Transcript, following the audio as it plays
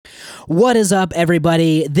What is up,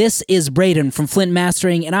 everybody? This is Braden from Flint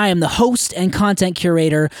Mastering, and I am the host and content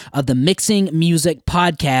curator of the Mixing Music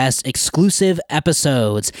Podcast exclusive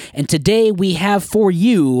episodes. And today we have for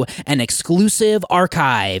you an exclusive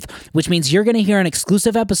archive, which means you're going to hear an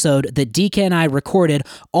exclusive episode that DK and I recorded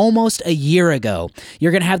almost a year ago.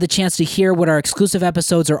 You're going to have the chance to hear what our exclusive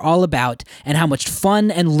episodes are all about and how much fun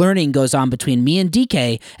and learning goes on between me and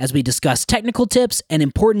DK as we discuss technical tips and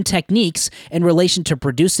important techniques in relation to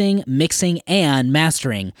producing, mixing, and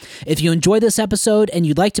mastering. If you enjoy this episode and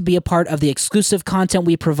you'd like to be a part of the exclusive content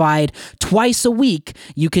we provide twice a week,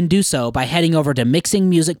 you can do so by heading over to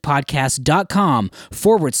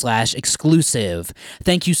mixingmusicpodcast.com/exclusive.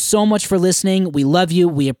 Thank you so much for listening. We love you,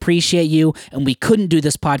 we appreciate you, and we couldn't do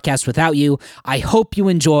this podcast without you. I hope you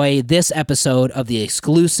enjoy this episode of the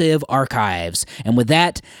exclusive archives. And with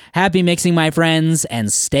that, happy mixing, my friends,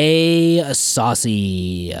 and stay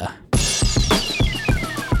saucy.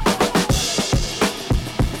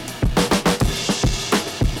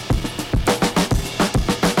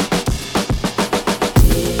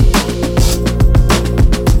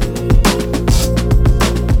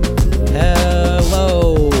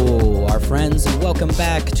 Welcome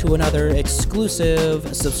back to another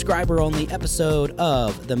exclusive subscriber-only episode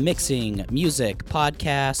of the Mixing Music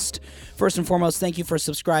Podcast. First and foremost, thank you for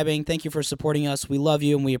subscribing. Thank you for supporting us. We love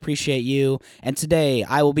you and we appreciate you. And today,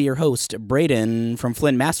 I will be your host, Braden from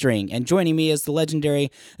Flint Mastering. And joining me is the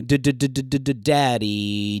legendary Daddy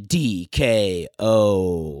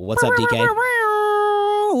DKO. What's up, DK?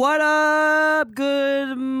 What up?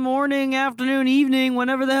 Good morning, afternoon, evening,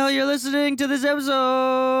 whenever the hell you're listening to this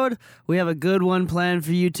episode. We have a good one planned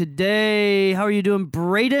for you today. How are you doing,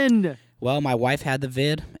 Braden? Well, my wife had the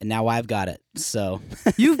vid, and now I've got it. So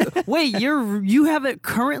you have it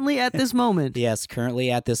currently at this moment? Yes, currently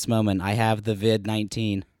at this moment, I have the vid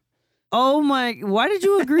 19. Oh my! Why did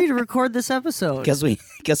you agree to record this episode? Because we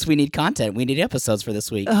need content. We need episodes for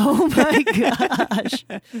this week. Oh my gosh!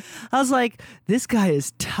 I was like, this guy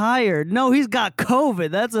is tired. No, he's got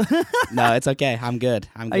COVID. No, it's okay. I'm good.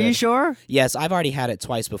 Are you sure? Yes, I've already had it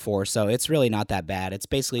twice before, so it's really not that bad. It's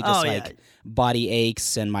basically just body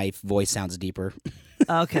aches and my voice sounds deeper.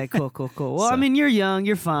 Okay, cool. Well, I mean, you're young,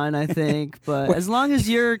 you're fine, I think, but as long as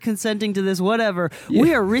you're consenting to this, whatever,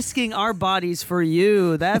 we are risking our bodies for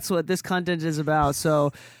you. That's what this content is about.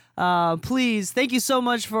 So, please, thank you so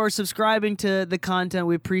much for subscribing to the content.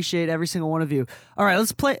 We appreciate every single one of you. All right,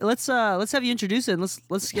 let's play. Let's have you introduce it, and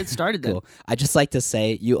let's get started then. Cool. I just like to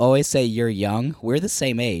say, you always say you're young. We're the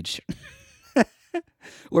same age.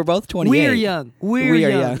 We're both 28. We're young. We're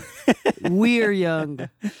young. We're young.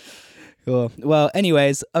 Cool. Well,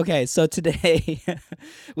 anyways, okay, so today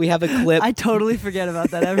we have a clip. I totally forget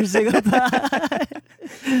about that every single time.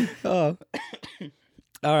 Oh.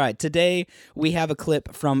 All right, today we have a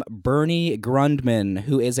clip from Bernie Grundman,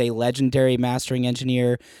 who is a legendary mastering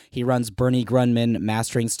engineer. He runs Bernie Grundman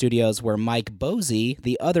Mastering Studios, where Mike Bosey,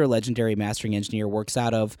 the other legendary mastering engineer, works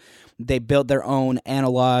out of. They built their own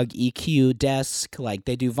analog EQ desk, like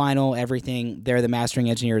they do vinyl, everything. They're the mastering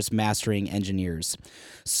engineers.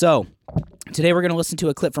 So, today we're going to listen to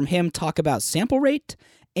a clip from him talk about sample rate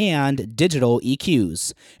and digital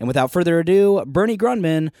EQs. And without further ado, Bernie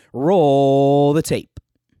Grundman, roll the tape.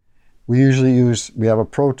 We have a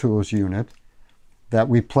Pro Tools unit that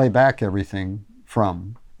we play back everything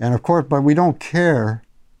from. And of course, but we don't care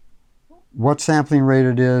what sampling rate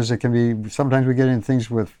it is. It can be, sometimes we get in things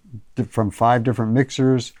from 5 different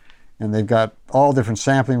mixers, and they've got all different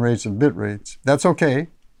sampling rates and bit rates. That's okay.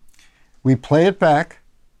 We play it back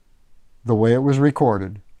the way it was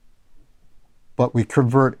recorded, but we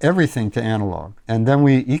convert everything to analog. And then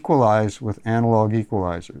we equalize with analog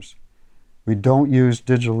equalizers. We don't use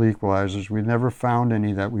digital equalizers. We've never found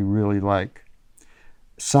any that we really like.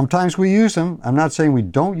 Sometimes we use them. I'm not saying we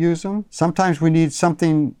don't use them. Sometimes we need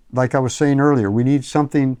something, like I was saying earlier, we need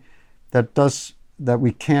something that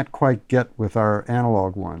we can't quite get with our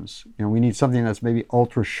analog ones. You know, we need something that's maybe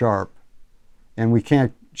ultra sharp, and we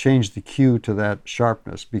can't change the Q to that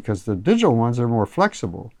sharpness because the digital ones are more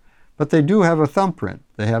flexible, but they do have a thumbprint.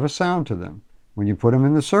 They have a sound to them. When you put them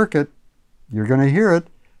in the circuit, you're going to hear it,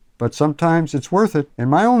 but sometimes it's worth it.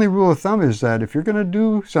 And my only rule of thumb is that if you're going to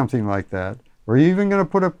do something like that, or you're even going to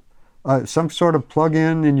put some sort of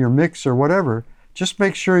plug-in in your mix or whatever, just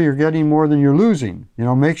make sure you're getting more than you're losing. You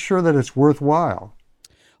know, make sure that it's worthwhile.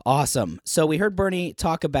 Awesome. So we heard Bernie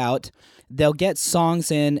talk about they'll get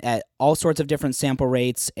songs in at all sorts of different sample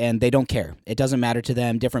rates, and they don't care. It doesn't matter to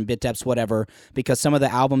them, different bit depths, whatever, because some of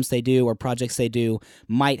the albums they do or projects they do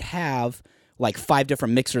might have like 5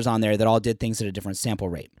 different mixers on there that all did things at a different sample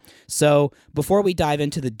rate. So before we dive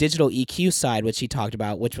into the digital EQ side, which he talked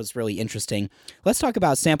about, which was really interesting, let's talk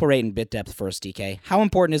about sample rate and bit depth first, DK. How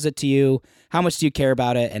important is it to you? How much do you care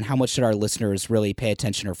about it? And how much should our listeners really pay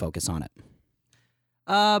attention or focus on it?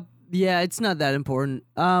 Yeah, it's not that important.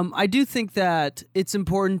 I do think that it's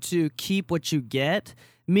important to keep what you get,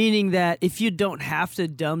 meaning that if you don't have to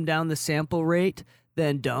dumb down the sample rate,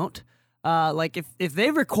 then don't. Like if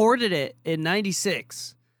they recorded it in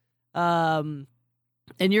 96, and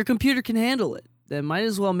your computer can handle it, then might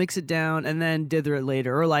as well mix it down and then dither it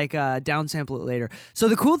later, or like downsample it later. So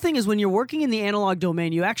the cool thing is when you're working in the analog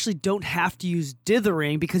domain, you actually don't have to use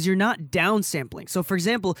dithering because you're not downsampling. So for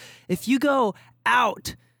example, if you go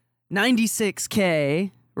out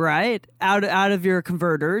 96K, right, out of your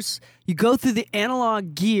converters, you go through the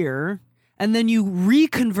analog gear, and then you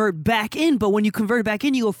reconvert back in, but when you convert back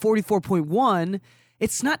in, you go 44.1.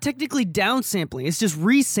 It's not technically downsampling. It's just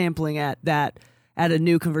resampling at a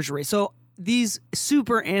new conversion rate. So these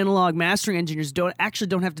super analog mastering engineers don't have to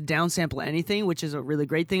downsample anything, which is a really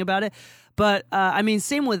great thing about it. But I mean,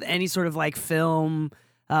 same with any sort of like film,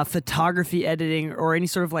 photography editing, or any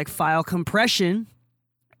sort of like file compression.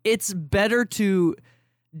 It's better to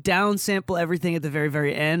downsample everything at the very,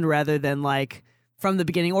 very end rather than like from the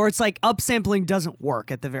beginning, or it's like upsampling doesn't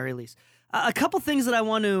work at the very least. A couple things that I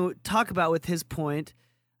want to talk about with his point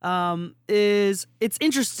is it's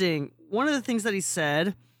interesting. One of the things that he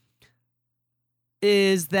said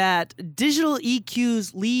is that digital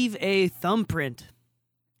EQs leave a thumbprint.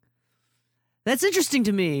 That's interesting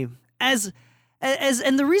to me. And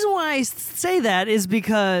the reason why I say that is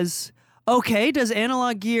because, okay, does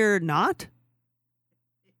analog gear not?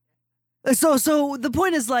 So the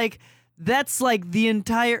point is like, that's like the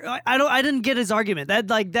entire. I didn't get his argument.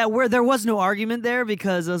 Where there was no argument there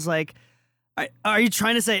because I was like, are you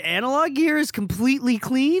trying to say analog gear is completely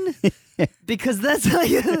clean? Because that's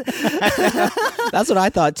like that's what I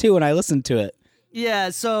thought too when I listened to it.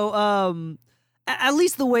 Yeah. So at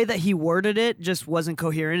least the way that he worded it just wasn't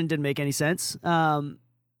coherent and didn't make any sense.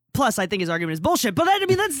 Plus, I think his argument is bullshit. But I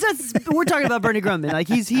mean, that's we're talking about Bernie Grundman. Like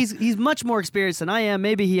he's much more experienced than I am.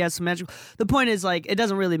 Maybe he has some magic. The point is, like, it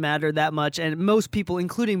doesn't really matter that much, and most people,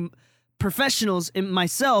 including professionals and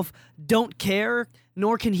myself, don't care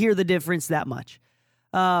nor can hear the difference that much.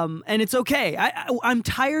 And it's okay. I'm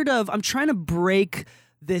tired of. I'm trying to break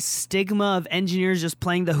this stigma of engineers just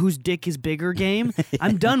playing the whose dick is bigger game.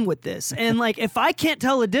 I'm done with this. And like, if I can't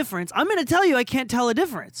tell a difference, I'm going to tell you I can't tell a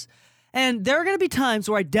difference. And there are going to be times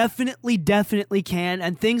where I definitely can,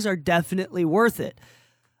 and things are definitely worth it.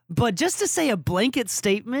 But just to say a blanket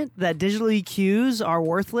statement that digital EQs are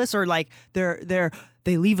worthless, or like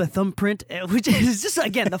they leave a thumbprint, which is just,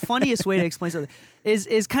 again, the funniest way to explain something,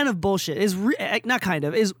 is kind of bullshit. Is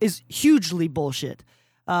hugely bullshit.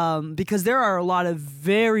 Because there are a lot of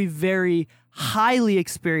very, very highly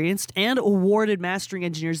experienced and awarded mastering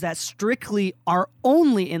engineers that strictly are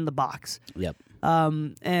only in the box. Yep.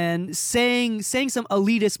 And saying some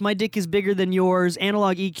elitist, my dick is bigger than yours,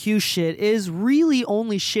 analog EQ shit is really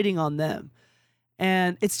only shitting on them.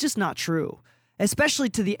 And it's just not true. Especially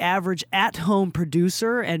to the average at-home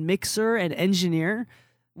producer and mixer and engineer.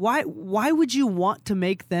 Why would you want to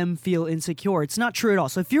make them feel insecure? It's not true at all.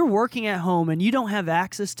 So if you're working at home and you don't have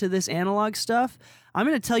access to this analog stuff, I'm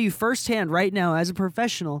going to tell you firsthand right now as a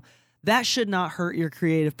professional, that should not hurt your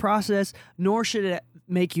creative process, nor should it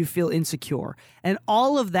make you feel insecure. And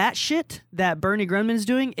all of that shit that Bernie Grundman is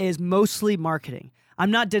doing is mostly marketing. I'm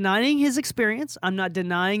not denying his experience. I'm not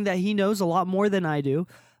denying that he knows a lot more than I do,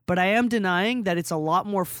 but I am denying that it's a lot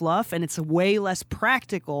more fluff and it's way less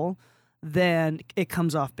practical than it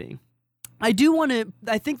comes off being. I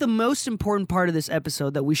think the most important part of this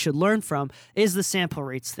episode that we should learn from is the sample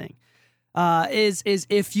rates thing. Is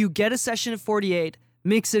if you get a session at 48,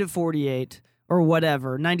 mix it at 48 or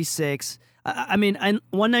whatever, 96. I mean,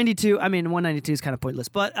 192. I mean, 192 is kind of pointless,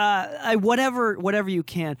 but whatever you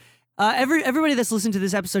can. Everybody that's listening to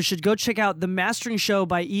this episode should go check out The Mastering Show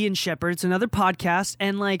by Ian Shepherd. It's another podcast,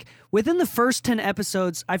 and like within the first 10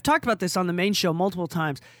 episodes, I've talked about this on the main show multiple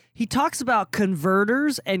times. He talks about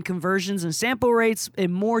converters and conversions and sample rates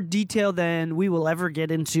in more detail than we will ever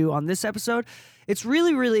get into on this episode. It's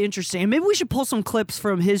really, really interesting, and maybe we should pull some clips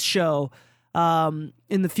from his show in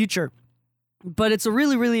the future. But it's a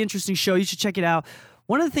really, really interesting show. You should check it out.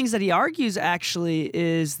 One of the things that he argues actually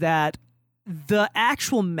is that the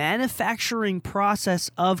actual manufacturing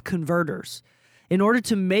process of converters, in order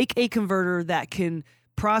to make a converter that can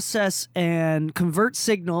process and convert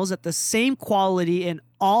signals at the same quality in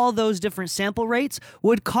all those different sample rates,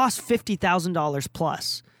 would cost $50,000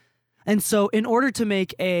 plus. And so in order to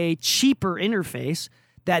make a cheaper interface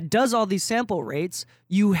that does all these sample rates,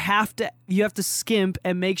 you have to skimp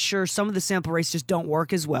and make sure some of the sample rates just don't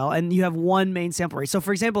work as well, and you have one main sample rate. So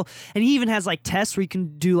for example, and he even has like tests where you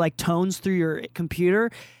can do like tones through your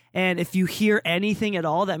computer, and if you hear anything at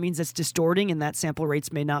all, that means it's distorting and that sample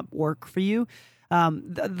rates may not work for you.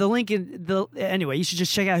 The link anyway, you should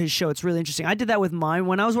just check out his show. It's really interesting. I did that with mine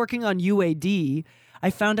when I was working on UAD. I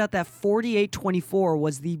found out that 4824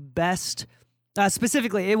 was the best.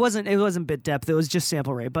 Specifically, it wasn't bit depth. It was just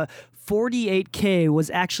sample rate. But 48K was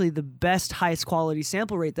actually the best, highest quality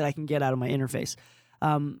sample rate that I can get out of my interface.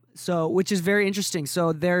 So which is very interesting.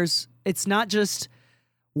 So it's not just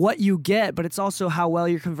what you get, but it's also how well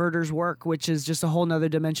your converters work, which is just a whole nother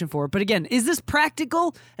dimension for it. But again, is this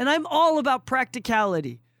practical? And I'm all about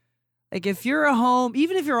practicality. Like even if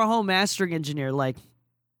you're a home mastering engineer, like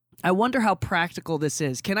I wonder how practical this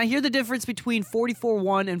is. Can I hear the difference between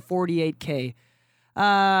 44.1 and 48K?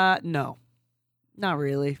 No. Not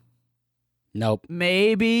really. Nope.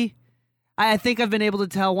 Maybe. I think I've been able to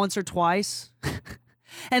tell once or twice.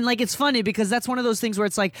 And like it's funny because that's one of those things where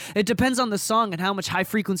it's like it depends on the song and how much high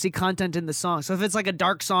frequency content in the song. So if it's like a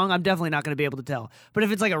dark song, I'm definitely not going to be able to tell. But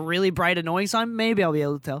if it's like a really bright annoying song, maybe I'll be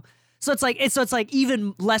able to tell. So it's like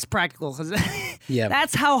even less practical cuz Yeah.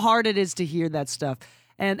 That's how hard it is to hear that stuff.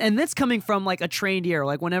 And that's coming from like a trained ear.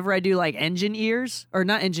 Like whenever I do like engine ears, or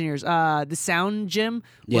not engine ears, the sound gym,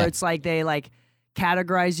 where it's like they like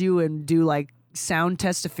categorize you and do like sound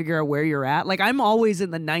tests to figure out where you're at. Like I'm always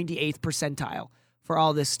in the 98th percentile for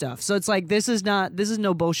all this stuff. So it's like this is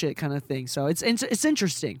no bullshit kind of thing. So it's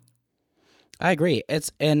interesting. I agree.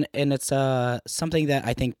 It's something that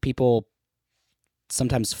I think people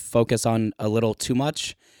sometimes focus on a little too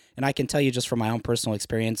much. And I can tell you just from my own personal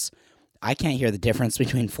experience, I can't hear the difference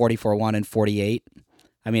between 44.1 and 48.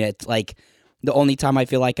 I mean, it's like the only time I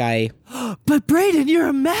feel like But Braden, you're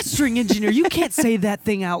a mastering engineer. You can't say that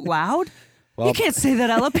thing out loud. Well, you can't say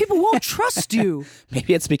that out loud. People won't trust you.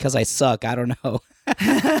 Maybe it's because I suck. I don't know.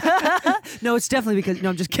 No, it's definitely because... No,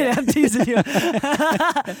 I'm just kidding. I'm teasing you.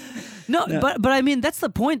 No, but I mean, that's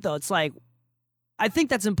the point, though. It's like, I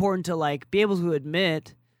think that's important to like be able to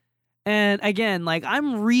admit. And again, like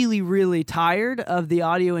I'm really, really tired of the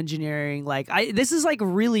audio engineering. Like this is like a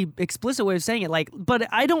really explicit way of saying it. Like,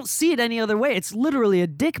 but I don't see it any other way. It's literally a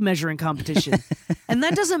dick measuring competition, and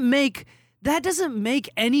that doesn't make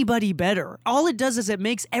anybody better. All it does is it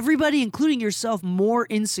makes everybody, including yourself, more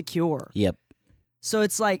insecure. Yep. So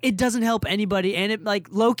it's like it doesn't help anybody, and it like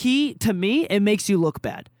low key to me, it makes you look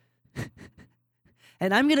bad.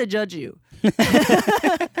 And I'm gonna judge you.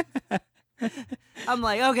 I'm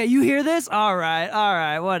like, okay, you hear this? All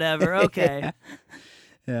right, whatever, okay.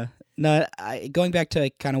 Yeah. No, going back to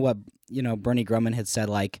kind of what, Bernie Grundman had said,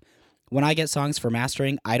 like, when I get songs for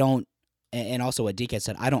mastering, I don't, and also what DK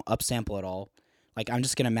said, I don't upsample at all. Like, I'm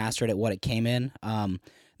just going to master it at what it came in.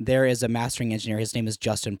 There is a mastering engineer, his name is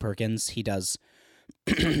Justin Perkins. He does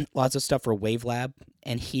lots of stuff for Wavelab,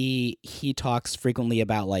 and he talks frequently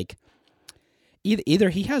about, like, either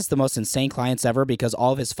he has the most insane clients ever because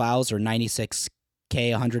all of his files are 96K,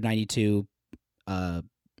 192,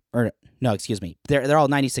 or no, excuse me, they're all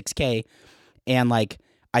 96K, and like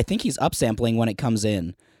I think he's upsampling when it comes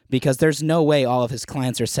in because there's no way all of his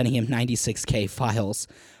clients are sending him 96K files.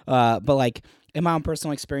 But like in my own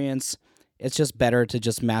personal experience, it's just better to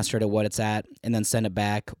just master it at what it's at and then send it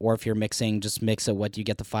back. Or if you're mixing, just mix it what you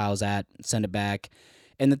get the files at, send it back.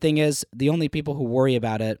 And the thing is, the only people who worry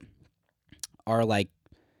about it are like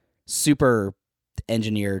super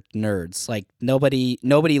engineer nerds. Like nobody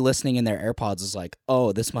listening in their AirPods is like,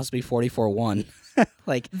 oh, this must be 44.1.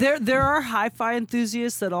 Like there are hi-fi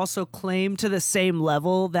enthusiasts that also claim to the same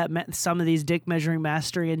level that some of these dick measuring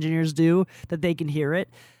mastering engineers do, that they can hear it.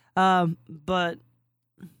 But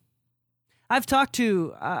I've talked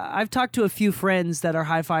to a few friends that are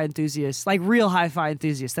hi-fi enthusiasts, like real hi-fi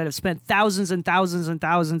enthusiasts that have spent thousands and thousands and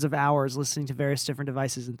thousands of hours listening to various different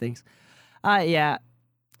devices and things. Yeah.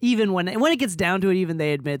 Even when it gets down to it, even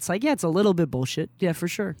they admit it's like, yeah, it's a little bit bullshit. Yeah, for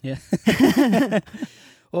sure. Yeah.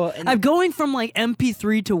 Well, I'm going from like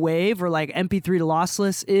MP3 to Wave or like MP3 to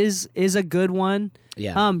lossless is a good one.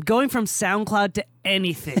 Yeah. Going from SoundCloud to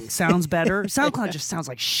anything sounds better. SoundCloud just sounds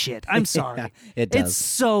like shit. I'm sorry. Yeah, it does. It's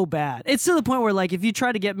so bad. It's to the point where like if you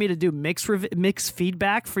try to get me to do mix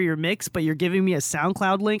feedback for your mix, but you're giving me a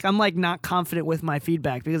SoundCloud link, I'm like not confident with my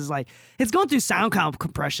feedback because it's like it's going through SoundCloud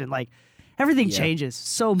compression. Like everything changes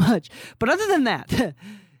so much. But other than that,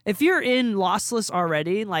 if you're in lossless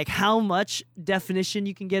already, like how much definition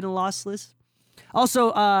you can get in lossless, Also,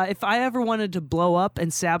 if I ever wanted to blow up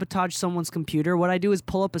and sabotage someone's computer, what I do is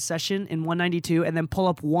pull up a session in 192 and then pull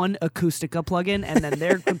up one Acoustica plugin, and then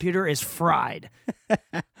their computer is fried.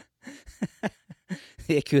 The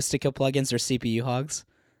Acoustica plugins are CPU hogs.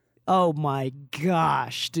 Oh my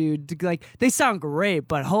gosh, dude! Like they sound great,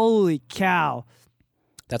 but holy cow!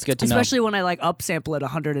 That's good to know. Especially when I like upsample it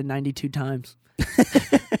 192 times.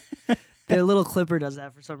 The little clipper does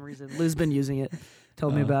that for some reason. Lou's been using it.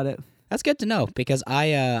 Told me about it. That's good to know because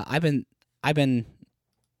I've been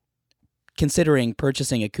considering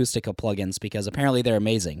purchasing Acoustica plugins because apparently they're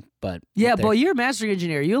amazing. But yeah, but you're a mastering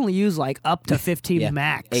engineer. You only use like up to 15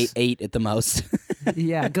 max. Eight at the most.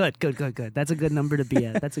 Yeah, good. That's a good number to be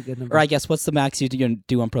at. That's a good number. Or I guess what's the max you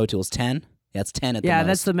do on Pro Tools? 10? Yeah, it's 10 at the most. Yeah,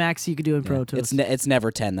 that's the max you could do in Pro Tools. It's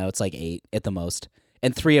never 10 though. It's like 8 at the most,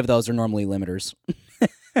 and 3 of those are normally limiters.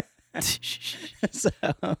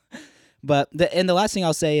 But the last thing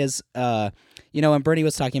I'll say is, when Bernie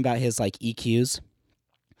was talking about his like EQs,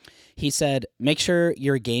 he said make sure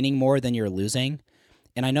you're gaining more than you're losing,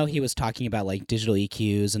 and I know he was talking about like digital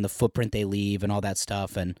EQs and the footprint they leave and all that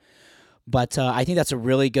stuff, but I think that's a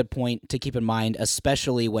really good point to keep in mind,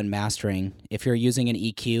 especially when mastering. If you're using an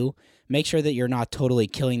EQ, make sure that you're not totally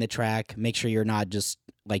killing the track. Make sure you're not just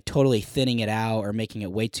like totally thinning it out or making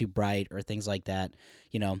it way too bright or things like that.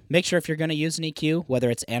 Make sure if you're going to use an EQ, whether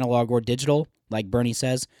it's analog or digital, like Bernie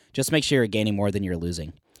says, just make sure you're gaining more than you're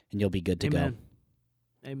losing, and you'll be good to go.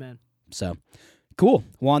 Amen. So, cool.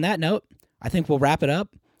 Well, on that note, I think we'll wrap it up.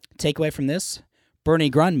 Takeaway from this,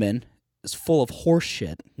 Bernie Grundman is full of horse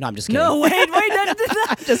shit. No, I'm just kidding. No, wait. I'm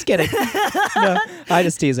just kidding. No, I'm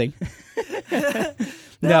just teasing.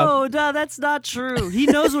 No, that's not true. He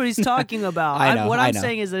knows what he's talking about. I know. What I'm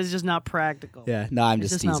saying is that it's just not practical. Yeah, no, I'm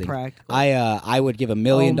just teasing. Not practical. I would give $1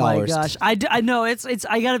 million. Oh my gosh, I know it's.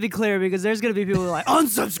 I gotta be clear because there's gonna be people who are like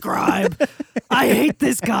unsubscribe. I hate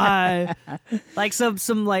this guy. Like some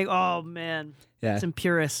like oh man, some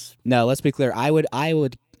purists. No, let's be clear. I would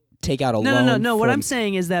take out a loan. No. What I'm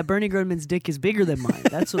saying is that Bernie Grundman's dick is bigger than mine.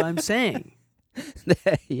 That's what I'm saying.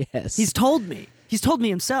 Yes, he's told me. He's told me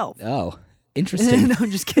himself. Oh. Interesting. No,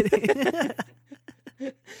 I'm just kidding.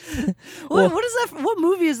 What is that? What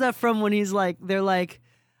movie is that from? When he's like, they're like,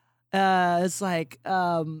 it's like,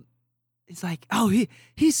 oh,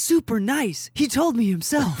 he's super nice. He told me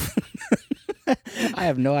himself. I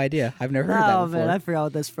have no idea. I've never heard that before. Oh man, I forgot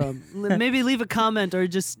what that's from. Maybe leave a comment or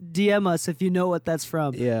just DM us if you know what that's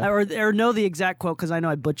from. Yeah. Or know the exact quote because I know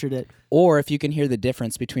I butchered it. Or if you can hear the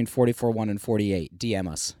difference between 44.1 and 48,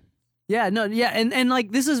 DM us. Yeah, and like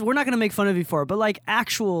we're not gonna make fun of you for it, but like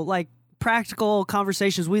actual like practical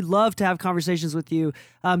conversations. We'd love to have conversations with you.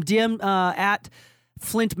 DM at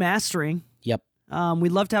Flint Mastering. Yep.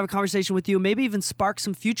 We'd love to have a conversation with you. Maybe even spark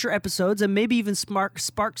some future episodes, and maybe even spark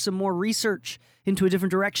some more research into a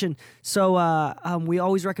different direction. So we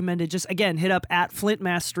always recommend it. Just again, hit up at Flint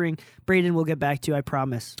Mastering. Braden will get back to you. I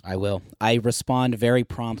promise. I will. I respond very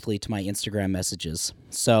promptly to my Instagram messages.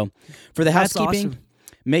 So for the housekeeping. Awesome.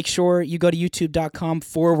 Make sure you go to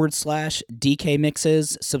youtube.com/DK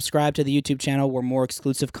Mixes. Subscribe to the YouTube channel where more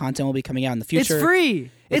exclusive content will be coming out in the future. It's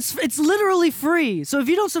free. It's literally free. So if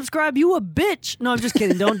you don't subscribe, you a bitch. No, I'm just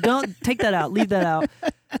kidding. Don't take that out. Leave that out.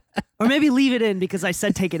 Or maybe leave it in because I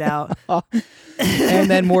said take it out. And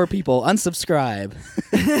then more people unsubscribe.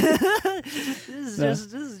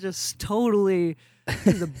 This is just totally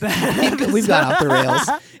the bad. We've got off the rails.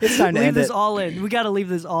 It's time to leave end this it. all in. We got to leave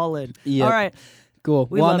this all in. Yep. All right. Cool.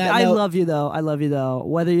 I love you though,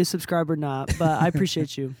 whether you subscribe or not, but I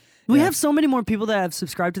appreciate you. We have so many more people that have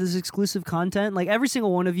subscribed to this exclusive content. Like every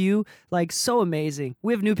single one of you, like so amazing.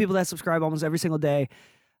 We have new people that subscribe almost every single day.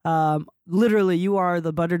 Literally, you are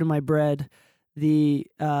the butter to my bread, the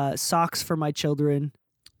socks for my children.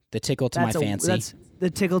 The tickle to my fancy. That's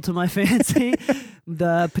the tickle to my fancy.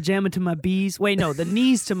 The pajama to my bees. Wait, no, the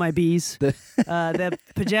knees to my bees. The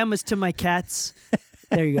pajamas to my cats.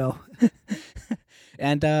 There you go.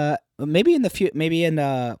 And maybe in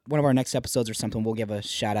one of our next episodes or something, we'll give a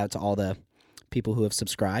shout out to all the people who have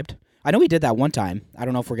subscribed. I know we did that one time. I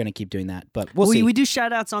don't know if we're going to keep doing that, but we'll see. We do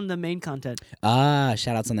shout outs on the main content. Shout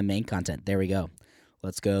outs on the main content. There we go.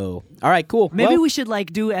 Let's go. All right, cool. Maybe we should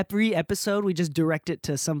like do every episode. We just direct it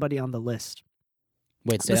to somebody on the list.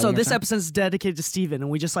 Wait, so this episode is dedicated to Steven, and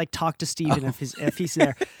we just like talk to Steven if he's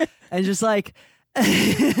there, and just like.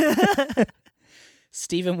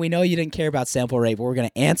 Steven, we know you didn't care about sample rate, but we're going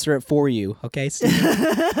to answer it for you. Okay, Steven?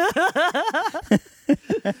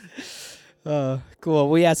 Cool.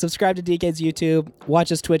 Well, yeah, subscribe to DK's YouTube. Watch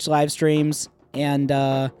his Twitch live streams. And,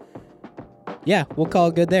 yeah, we'll call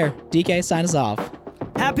it good there. DK, sign us off.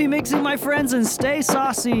 Happy mixing, my friends, and stay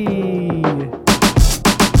saucy.